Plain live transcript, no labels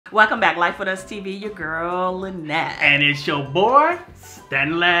Welcome back, Life with Us TV, your girl Lynette. And it's your boy,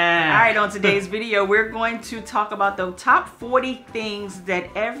 Stanley. Alright, on today's video, we're going to talk about the top 40 things that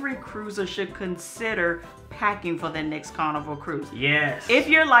every cruiser should consider packing for their next Carnival cruise. Yes. If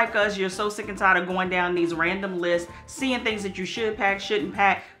you're like us, you're so sick and tired of going down these random lists, seeing things that you should pack, shouldn't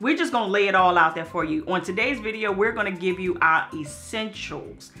pack, we're just going to lay it all out there for you. On today's video, we're going to give you our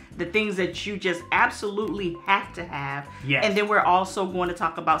essentials, the things that you just absolutely have to have. Yes. And then we're also going to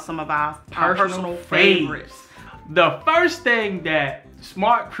talk about some of our personal favorites. The first thing that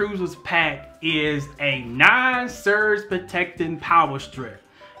smart cruisers pack is a non-surge protecting power strip.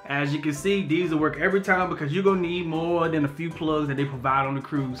 As you can see, these will work every time because you're going to need more than a few plugs that they provide on the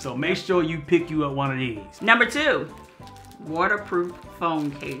cruise. So make sure you pick you up one of these. Number 2, waterproof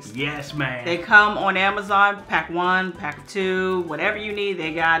phone case. Yes, man. They come on Amazon, pack 1, pack 2, whatever you need,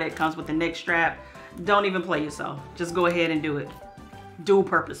 they got it. Comes with the neck strap. Don't even play yourself. Just go ahead and do it. Dual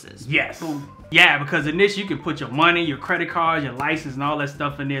purposes. Yes. Boom. Yeah, because in this you can put your money, your credit cards, your license, and all that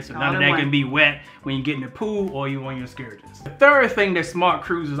stuff in there, so none of that can be wet when you get in the pool or you on your excursions. The third thing that smart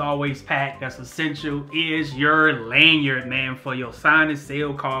cruisers always pack that's essential is your lanyard, man, for your sign and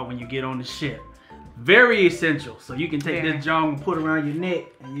sail card when you get on the ship. Very essential. So you can take this junk and put it around your neck,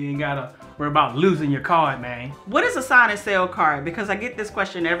 and you ain't gotta worry about losing your card, man. What is a sign and sail card? Because I get this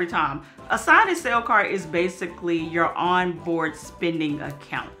question every time. A sign and sail card is basically your onboard spending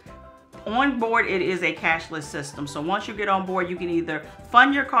account. On board, it is a cashless system. So once you get on board, you can either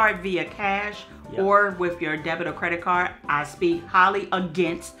fund your card via cash or with your debit or credit card. I speak highly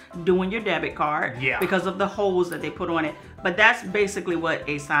against doing your debit card because of the holes that they put on it. But that's basically what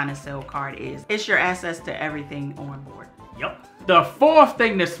a sign and sail card is. It's your access to everything on board. Yep. The fourth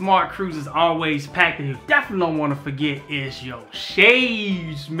thing that smart cruisers always pack that you definitely don't want to forget is your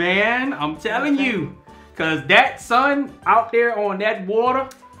shades, man. I'm telling you. Because that sun out there on that water,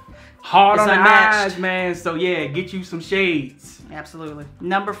 hard on the eyes, man. So yeah, get you some shades. Absolutely.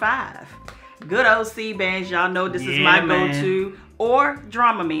 Number 5, good old sea bands. Y'all know this is my go-to. Or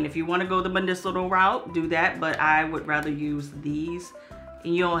Dramamine. If you want to go the medicinal route, do that. But I would rather use these,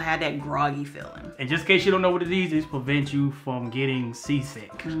 and you don't have that groggy feeling. And just in case you don't know what it is prevent you from getting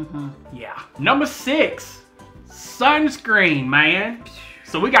seasick. Yeah. Number 6, sunscreen, man.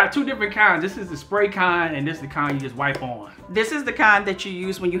 So we got 2 different kinds. This is the spray kind, and this is the kind you just wipe on. This is the kind that you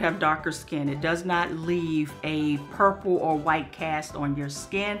use when you have darker skin. It does not leave a purple or white cast on your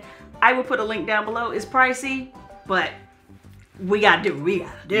skin. I will put a link down below. It's pricey, but we gotta do what we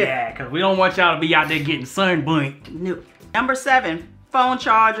gotta do. Yeah, because we don't want y'all to be out there getting sunburnt. No. Number 7, phone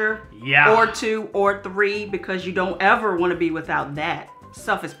charger. Yeah. Or 2 or 3, because you don't ever want to be without that.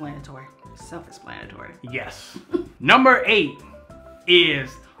 Self-explanatory. Self-explanatory. Yes. Number 8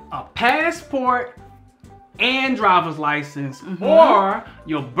 is a passport and driver's license, or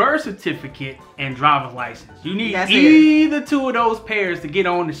your birth certificate and driver's license. You need either 2 of those pairs to get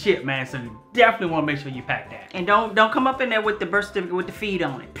on the ship, man. So you definitely want to make sure you pack that. And don't come up in there with the birth certificate with the feet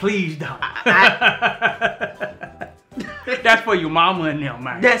on it. Please don't. That's for your mama and them,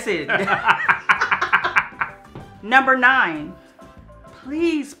 man. That's it. Number 9.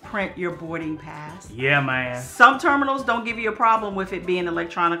 Please print your boarding pass. Yeah, man. Some terminals don't give you a problem with it being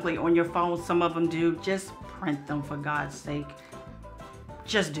electronically on your phone. Some of them do. Just print them, for God's sake.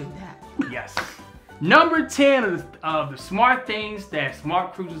 Just do that. Yes. Number 10 of the smart things that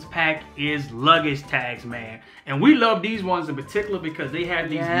smart cruisers pack is luggage tags, man. And we love these ones in particular because they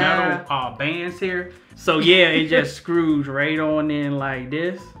have these metal bands here. So yeah, it just screws right on in like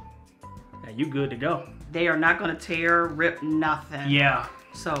this. And you good to go. They are not going to tear, rip, nothing. Yeah.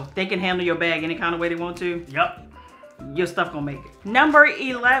 So they can handle your bag any kind of way they want to. Yep. Your stuff gonna make it. Number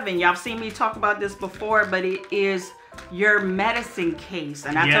 11, y'all have seen me talk about this before, but it is your medicine case.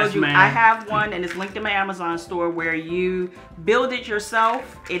 And I told you, I have one, and it's linked in my Amazon store, where you build it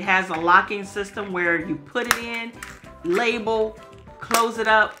yourself. It has a locking system where you put it in, label, close it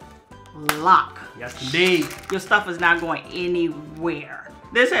up, lock. Yes, indeed. Your stuff is not going anywhere.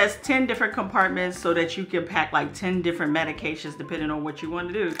 This has 10 different compartments so that you can pack like 10 different medications depending on what you want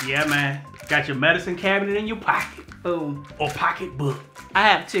to do. Yeah, man. Got your medicine cabinet in your pocket. Boom. Or pocketbook. I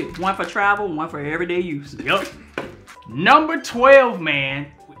have 2. One for travel, one for everyday use. Yep. Number 12, man,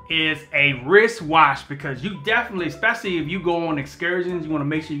 is a wristwatch, because you definitely, especially if you go on excursions, you want to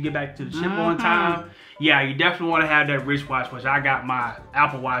make sure you get back to the ship on time. Yeah, you definitely want to have that wristwatch, which I got my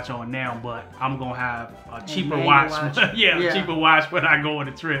Apple Watch on now, but I'm going to have a cheaper watch. A cheaper watch when I go on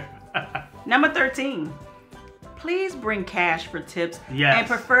a trip. Number 13. Please bring cash for tips. Yes. And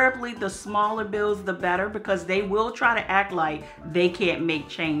preferably the smaller bills, the better, because they will try to act like they can't make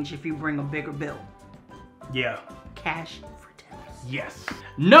change if you bring a bigger bill. Yeah. Cash for tips. Yes.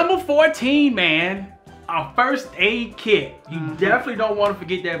 Number 14, man. A first aid kit. You definitely don't want to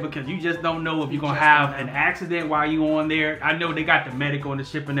forget that because you just don't know if you're going to have an accident while you're on there. I know they got the medical and the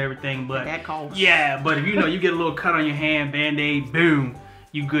ship and everything, but that costs. Yeah, but if you know you get a little cut on your hand, Band-Aid, boom,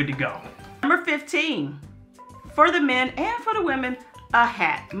 you good to go. Number 15, for the men and for the women, a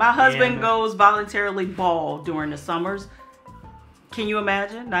hat. My husband goes voluntarily bald during the summers. Can you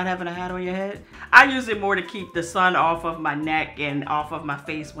imagine not having a hat on your head? I use it more to keep the sun off of my neck and off of my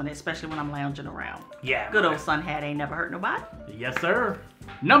face, especially when I'm lounging around. Yeah. Good old sun hat ain't never hurt nobody. Yes, sir.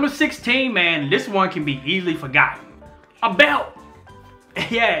 Number 16, man. This one can be easily forgotten. A belt.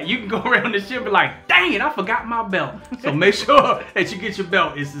 Yeah, you can go around the ship and be like, dang it, I forgot my belt. So make sure that you get your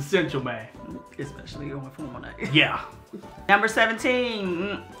belt. It's essential, man. Especially on formal night. Yeah. Number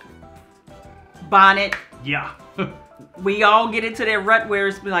 17, bonnet. Yeah. We all get into that rut where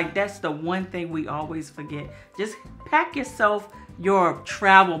it's like, that's the one thing we always forget. Just pack yourself your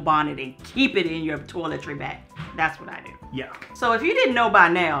travel bonnet and keep it in your toiletry bag. That's what I do. Yeah. So if you didn't know by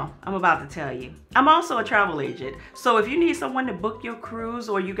now, I'm about to tell you. I'm also a travel agent. So if you need someone to book your cruise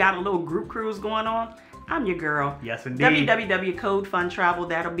or you got a little group cruise going on, I'm your girl. Yes, indeed. www.codefundtravel.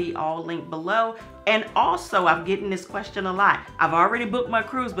 That'll be all linked below. And also, I'm getting this question a lot. I've already booked my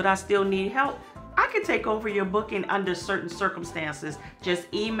cruise, but I still need help. I can take over your booking under certain circumstances. Just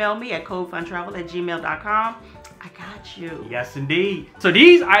email me at codefundtravel@gmail.com. I got you. Yes, indeed. So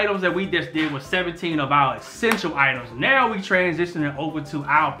these items that we just did was 17 of our essential items. Now we transitioning over to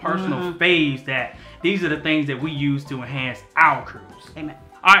our personal faves that these are the things that we use to enhance our cruise. Amen.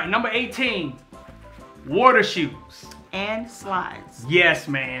 All right, number 18, water shoes. And slides. Yes,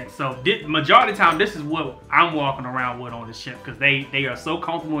 man. So majority of the time, this is what I'm walking around with on the ship because they are so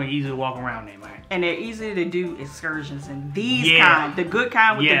comfortable and easy to walk around in, man. And they're easy to do excursions and these kind, the good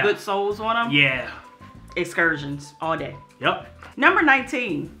kind with the good soles on them. Yeah. Excursions all day. Yep. Number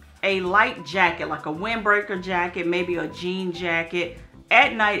 19, a light jacket, like a windbreaker jacket, maybe a jean jacket.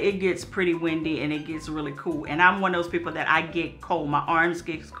 At night, it gets pretty windy and it gets really cool. And I'm one of those people that I get cold. My arms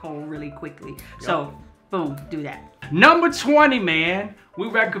get cold really quickly. Yep. So, boom, do that. Number 20, man, we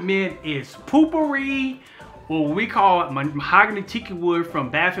recommend is poopery, or what we call it mahogany tiki wood from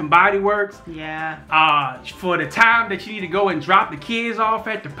Bath and Body Works. Yeah. For the time that you need to go and drop the kids off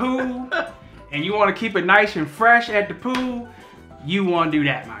at the pool, and you want to keep it nice and fresh at the pool, you want to do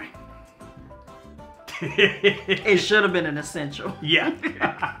that, man. It should have been an essential.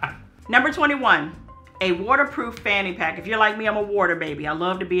 Yeah. Number 21. A waterproof fanny pack. If you're like me, I'm a water baby. I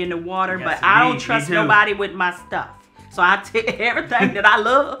love to be in the water, but I don't trust nobody with my stuff. So I take everything that I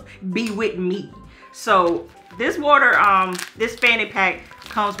love be with me. So this this fanny pack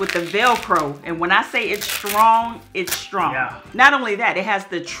comes with the Velcro. And when I say it's strong, it's strong. Yeah. Not only that, it has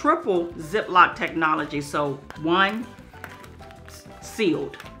the triple Ziploc technology. So one,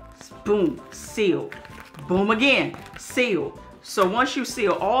 sealed, boom, sealed, boom again, sealed. So once you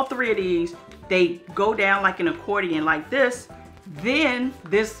seal all three of these, they go down like an accordion like this. Then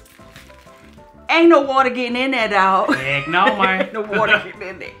this, ain't no water getting in there, dog. Heck no, man. Ain't no water getting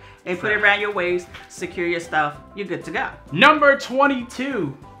in there. They put it around your waist, secure your stuff, you're good to go. Number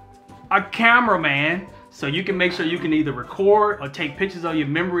 22, a cameraman. So you can make sure you can either record or take pictures of your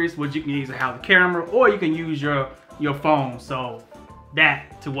memories, which you can either have the camera or you can use your phone. So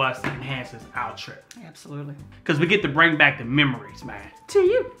that to us enhances our trip. Absolutely. Because we get to bring back the memories, man. To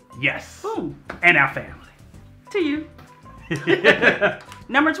you. Yes. Boom. And our family. To you.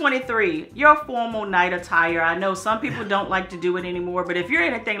 Number 23, your formal night attire. I know some people don't like to do it anymore, but if you're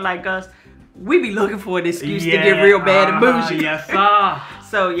anything like us, we be looking for an excuse to get real bad and bougie. Yes, sir.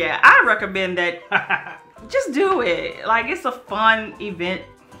 So yeah, I recommend that. Just do it. Like, it's a fun event.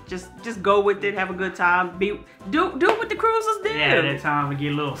 Just go with it, have a good time. Do what the cruisers do. Yeah, that time to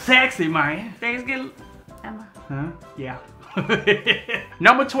get a little sexy, man. Things get. Huh? Yeah.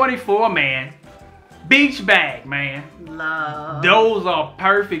 Number 24, man. Beach bag, man. Love. Those are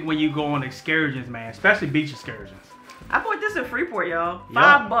perfect when you go on excursions, man. Especially beach excursions. I bought this in Freeport, y'all.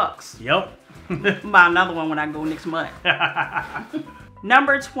 $5. Yep. Buy another one when I go next month.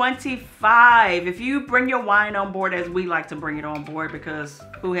 Number 25. If you bring your wine on board, as we like to bring it on board, because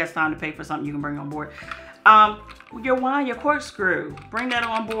who has time to pay for something you can bring on board? Your wine, your corkscrew, bring that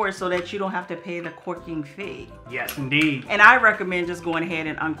on board so that you don't have to pay the corking fee. Yes, indeed. And I recommend just going ahead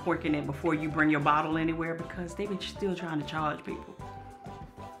and uncorking it before you bring your bottle anywhere, because they be still trying to charge people.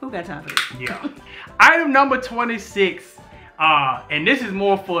 Who got time for this? Yeah. Item number 26, and this is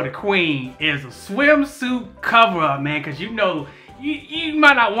more for the queen, is a swimsuit cover-up, man, because you know, you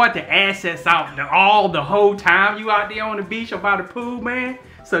might not want the assets out the whole time you out there on the beach or by the pool, man.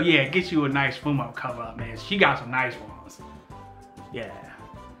 So yeah, get you a nice swim up cover up, man. She got some nice ones. Yeah.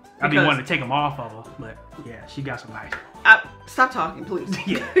 I be wanting to take them off of her, but yeah, she got some nice ones. Stop talking, please.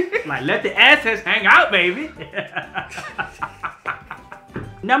 Yeah. Like, let the assets hang out, baby.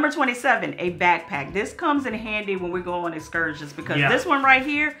 Number 27, a backpack. This comes in handy when we go on excursions because this one right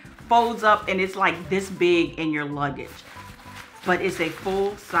here folds up and it's like this big in your luggage. But it's a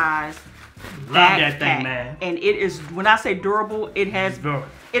full size backpack. Love that thing, man. And it is, when I say durable, it has,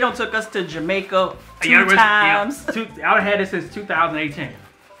 it don't took us to Jamaica two times. Yeah, I've had it since 2018.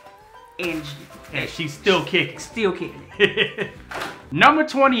 And she's still kicking. Still kicking. Number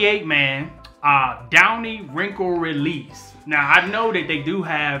 28, man, Downy Wrinkle Release. Now, I know that they do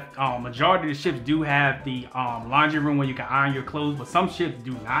have, majority of the ships do have the laundry room where you can iron your clothes, but some ships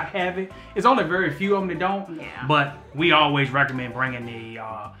do not have it. It's only very few of them that don't. Yeah. But we always recommend bringing the,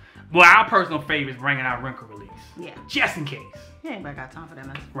 well, our personal favorite is bringing out Wrinkle Release. Yeah. Just in case. Yeah, anybody got time for that,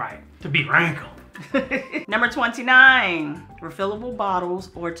 man. Right. To be wrinkled. Number 29, refillable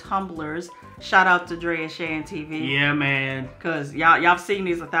bottles or tumblers. Shout out to Dre and Shay and TV. Yeah, man. Cause y'all seen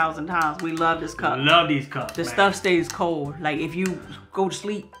these 1,000 times. We love this cup. We love these cups. The stuff stays cold. Like if you go to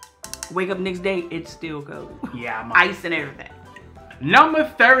sleep, wake up next day, it's still cold. Yeah, ice and everything. Number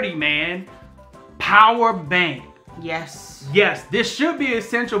 30, man, power bank. Yes. Yes, this should be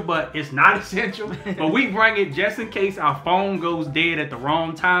essential, but it's not essential. But we bring it just in case our phone goes dead at the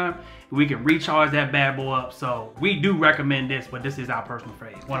wrong time. We can recharge that bad boy up. So we do recommend this, but this is our personal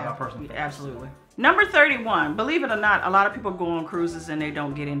favorite. One of our personal favorites. Absolutely. Number 31, believe it or not, a lot of people go on cruises and they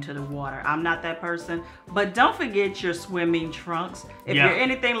don't get into the water. I'm not that person, but don't forget your swimming trunks. If you're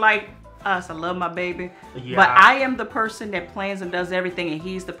anything like us, I love my baby, but I am the person that plans and does everything, and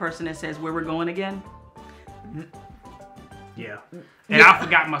he's the person that says where we're going again. Yeah. And I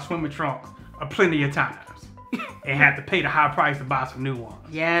forgot my swimming trunks plenty of times and had to pay the high price to buy some new ones.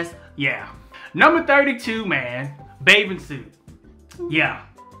 Yes. Yeah. Number 32, man, bathing suit. Yeah.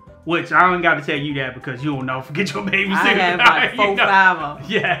 Which I don't got to tell you that because you don't know. Forget your bathing suit. I have like 4 or 5 of them.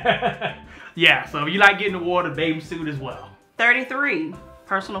 Yeah. Yeah. So if you like getting in the water, bathing suit as well. 33.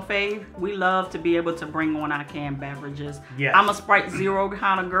 Personal fave, we love to be able to bring on our canned beverages. Yes. I'm a Sprite Zero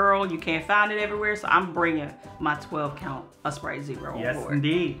kind of girl. You can't find it everywhere, so I'm bringing my 12 count of Sprite Zero on board. Yes,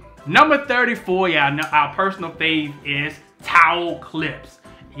 indeed. Number 34, y'all, our personal fave is towel clips.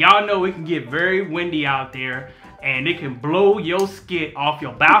 Y'all know it can get very windy out there, and it can blow your skit off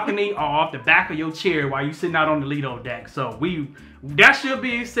your balcony or off the back of your chair while you're sitting out on the Lido deck. So that should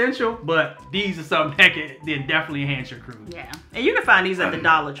be essential, but these are something that can definitely enhance your cruise. Yeah, and you can find these at the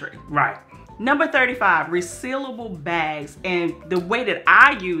Dollar Tree. Right. Number 35, resealable bags. And the way that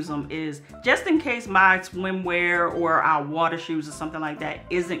I use them is just in case my swimwear or our water shoes or something like that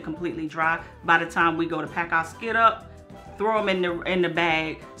isn't completely dry. By the time we go to pack our skid up, throw them in the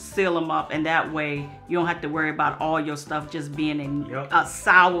bag, seal them up, and that way you don't have to worry about all your stuff just being in a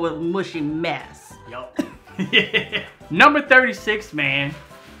sour, mushy mess. Yep. Number 36, man,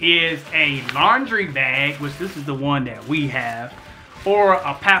 is a laundry bag, which this is the one that we have, or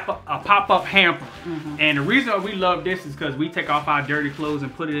a pop-up hamper. And the reason why we love this is because we take off our dirty clothes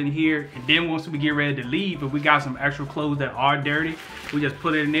and put it in here, and then once we get ready to leave, if we got some extra clothes that are dirty, we just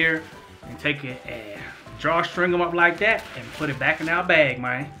put it in there and take it and drawstring them up like that and put it back in our bag,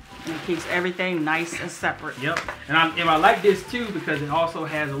 man. And it keeps everything nice and separate. Yep. And I like this too because it also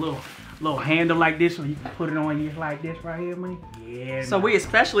has a little handle like this, so you can put it on just like this right here, man. Yeah. So we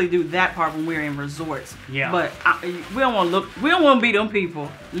especially do that part when we're in resorts. Yeah. But we don't want to be them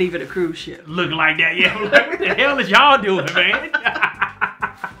people leaving a cruise ship. Looking like that, yeah. What the hell is y'all doing, man?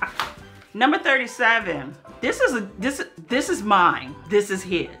 Number 37. This is mine. This is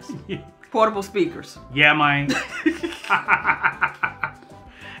his. Portable speakers. Yeah, man.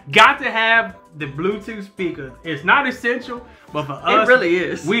 Got to have the Bluetooth speakers. It's not essential, but for us, it really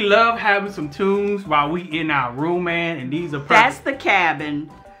is. We love having some tunes while we in our room, man, and these are perfect. That's the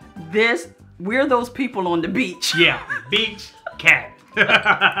cabin. We're those people on the beach. Yeah, beach cabin.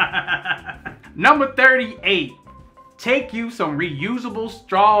 Number 38. Take you some reusable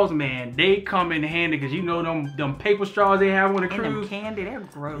straws, man. They come in handy because you know them paper straws they have on the cruise. And them candy, they're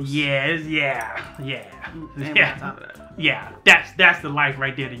gross. Yes, yeah. Yeah, that's the life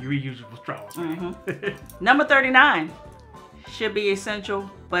right there, the reusable straws. Number 39 should be essential,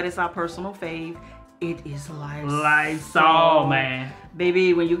 but it's our personal fave. It is Lysol, man.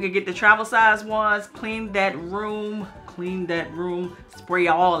 Baby, when you can get the travel size ones, clean that room, spray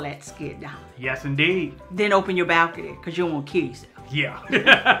all that skid down. Yes, indeed. Then open your balcony, because you don't want to kill yourself.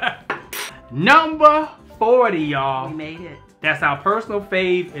 Yeah. Number 40, y'all. We made it. That's our personal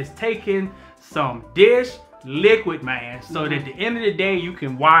fave, is taking some dish liquid, man. So that at the end of the day, you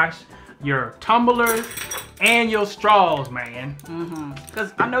can wash your tumblers, and your straws, man.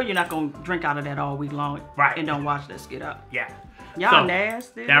 Because I know you're not going to drink out of that all week long. Right. And don't watch this get up. Yeah. Y'all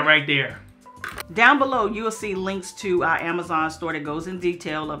nasty. That right there. Down below, you'll see links to our Amazon store that goes in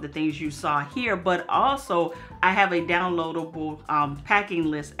detail of the things you saw here, but also I have a downloadable packing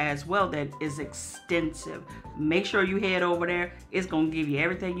list as well that is extensive. Make sure you head over there. It's going to give you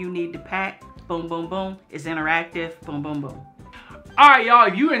everything you need to pack. Boom, boom, boom. It's interactive. Boom, boom, boom. All right, y'all,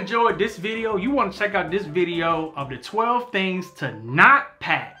 if you enjoyed this video, you want to check out this video of the 12 things to not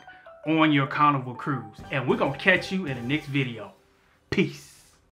pack on your Carnival cruise. And we're going to catch you in the next video. Peace.